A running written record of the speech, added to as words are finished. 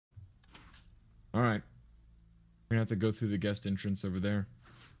All right. We're gonna have to go through the guest entrance over there.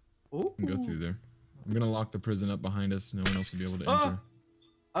 Ooh. And go through there. I'm gonna lock the prison up behind us. No one else will be able to Oh! enter.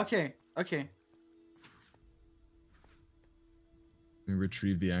 Okay, okay. Let me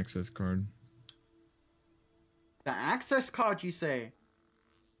retrieve the access card. The access card, you say?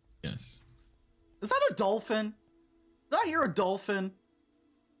 Yes. Is that a dolphin? Did I hear a dolphin?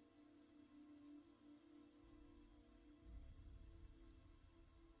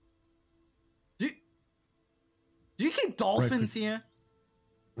 Do you keep dolphins here?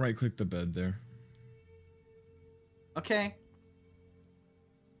 Right click the bed there. Okay.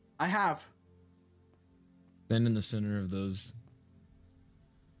 I have. Stand in the center of those.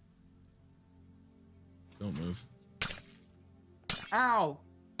 Don't move. Ow!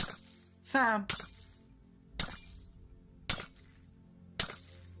 Sam!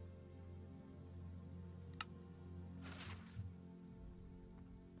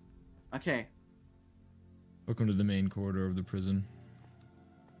 Okay. Welcome to the main corridor of the prison.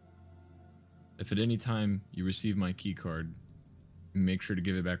 If at any time you receive my key card, make sure to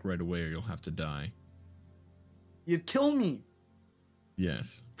give it back right away or you'll have to die. You'd kill me.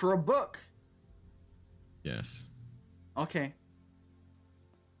 Yes. For a book. Yes. Okay.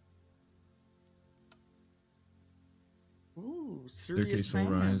 Ooh, serious Staircase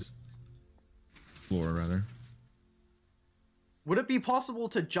will Sam. rise. Floor, rather. Would it be possible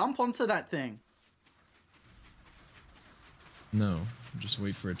to jump onto that thing? No. Just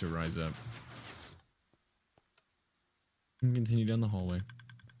wait for it to rise up. And continue down the hallway.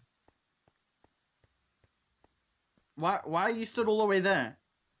 Why are you stood all the way there?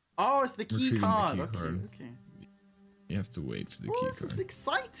 Oh, it's the key Retrieving card. the key card. Okay. You have to wait for the Oh, key this card. is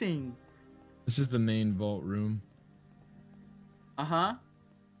exciting. This is the main vault room. Uh-huh.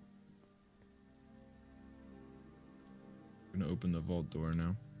 I'm gonna open the vault door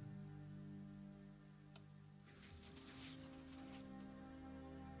now.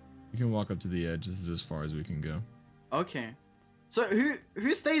 You can walk up to the edge. This is as far as we can go. Okay. So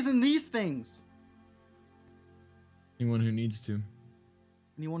who stays in these things? Anyone who needs to.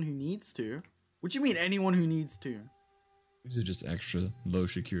 Anyone who needs to? What do you mean anyone who needs to? These are just extra low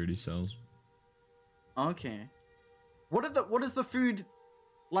security cells. Okay. What is the food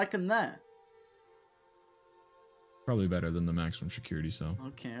like in there? Probably better than the maximum security cell.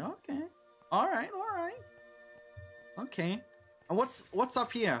 Okay, okay. Alright. Okay. And what's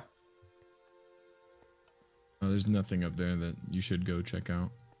up here? Oh, there's nothing up there that you should go check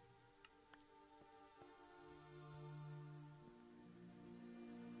out.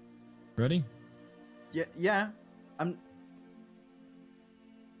 Ready? Yeah. I'm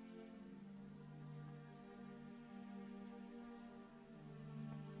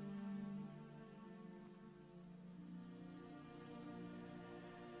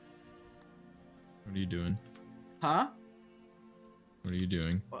What are you doing? Huh? What are you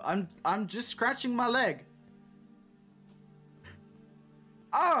doing? I'm just scratching my leg.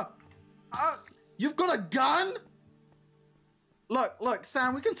 You've got a gun? Look,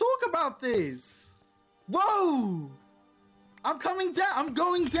 Sam, we can talk about this. Whoa! I'm coming down. I'm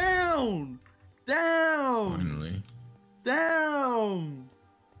going down. Down. Finally. Down.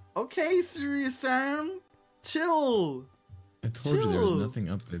 Okay, serious Sam. Chill. I told you there was Chill. nothing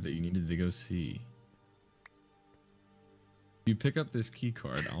up there that you needed to go see. If you pick up this key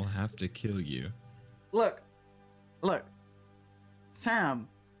card, I'll have to kill you. Look. Sam,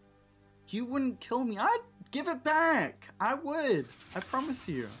 you wouldn't kill me. I'd give it back. I would. I promise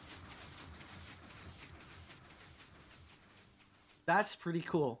you. That's pretty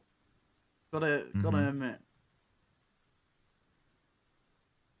cool. Gotta admit.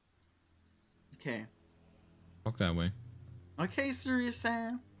 Okay. Walk that way. Okay, serious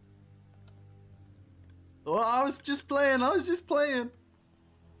Sam. Oh, I was just playing.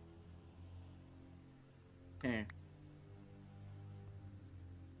 Okay.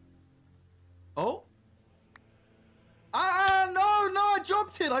 Oh. No, I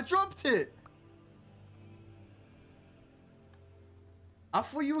dropped it. I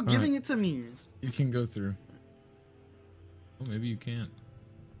thought you were giving it to me. You can go through. Oh, maybe you can't.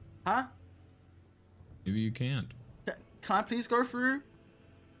 Huh? Maybe you can't. Can I please go through?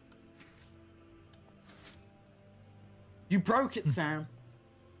 You broke it, Sam.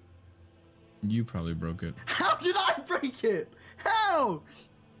 You probably broke it. How did I break it? How?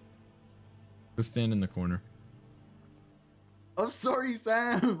 Go stand in the corner. I'm sorry,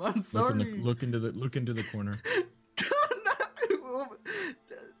 Sam. I'm sorry. Look into the corner. No.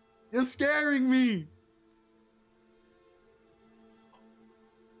 You're scaring me.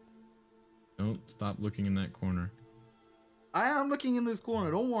 Don't stop looking in that corner. I am looking in this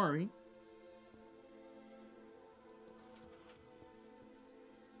corner. Don't worry.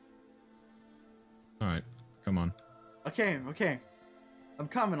 All right, come on. Okay, okay. I'm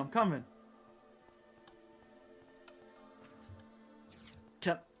coming, I'm coming.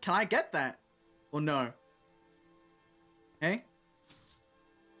 Can I get that? Or no? Hey?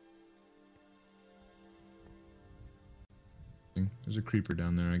 There's a creeper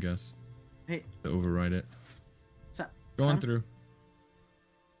down there, I guess. Hey. To override it. Go Sam? on through.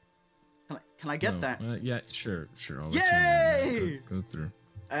 Can I get that? Yeah, sure. I'll let Yay! you know. Go through.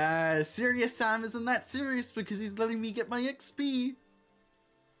 Serious Sam isn't that serious because he's letting me get my XP.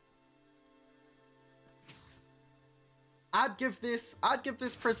 I'd give this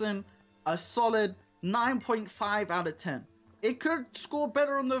prison a solid 9.5 out of 10. It could score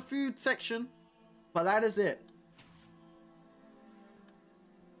better on the food section, but that is it.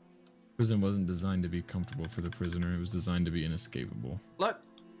 Prison wasn't designed to be comfortable for the prisoner. It was designed to be inescapable. Look,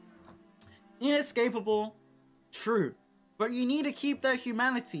 inescapable, true, but you need to keep that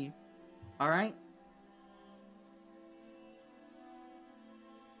humanity. All right.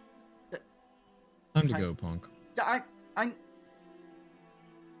 Time to go, Ponk.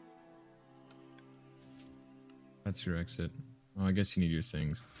 That's your exit. Oh, I guess you need your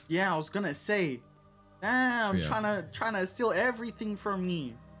things. Yeah, I was gonna say. Damn, Yeah. trying to steal everything from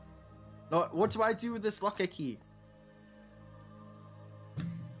me. What do I do with this locker key?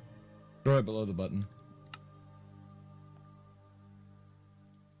 Throw it below the button.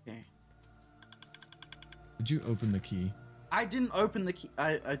 Okay. Did you open the key? I didn't open the key.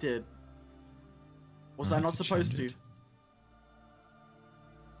 I did. Was I'll I have not to supposed change to? it.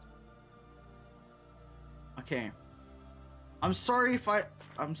 Okay. I'm sorry if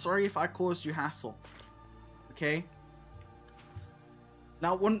I caused you hassle. Okay?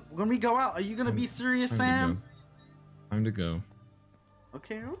 Now when we go out, are you gonna be serious, Sam? Time to go.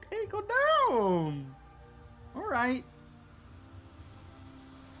 Okay, go down. Alright.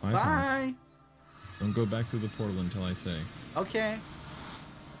 Bye. Ponk. Bye. Don't go back through the portal until I say. Okay.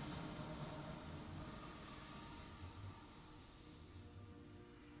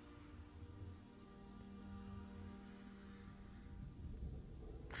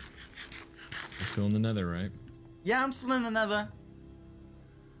 You're still in the nether, right? Yeah, I'm still in the nether.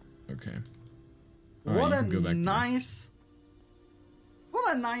 Okay. What a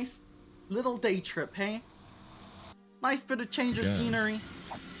nice little day trip, hey? Nice bit of change of scenery.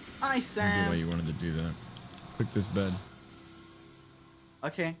 Hi, I get Sam. why you wanted to do that. Click this bed.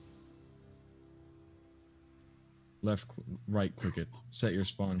 Okay. Right click it. Set your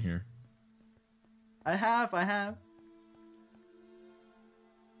spawn here. I have.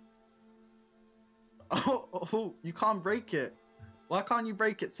 Oh, you can't break it. Why can't you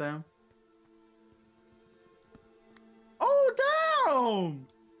break it, Sam? Oh, damn!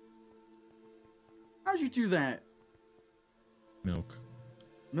 How'd you do that? Milk.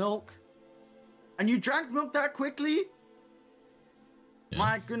 Milk? And you drank milk that quickly? Yes.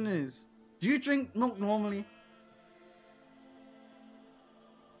 My goodness. Do you drink milk normally?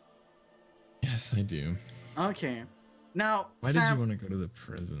 Yes, I do. Okay. Now, Why Sam, did you want to go to the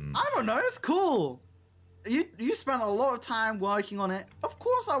prison? I don't know, it's cool. You spent a lot of time working on it. Of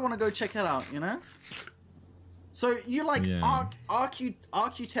course I want to go check it out, you know? So you like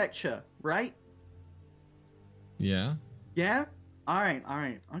architecture, right? Yeah? Yeah? Alright.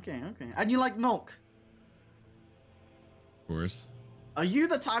 Okay. And you like milk? Of course. Are you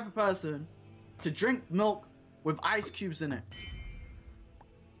the type of person to drink milk with ice cubes in it?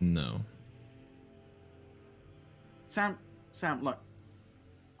 No. Sam, look.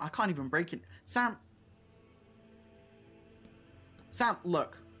 I can't even break it. Sam,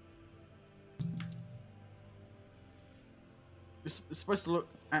 look. It's supposed to look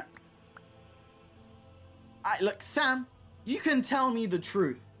at... Look, Sam, you can tell me the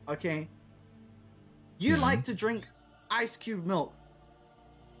truth, okay? You like to drink ice cube milk.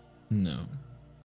 No.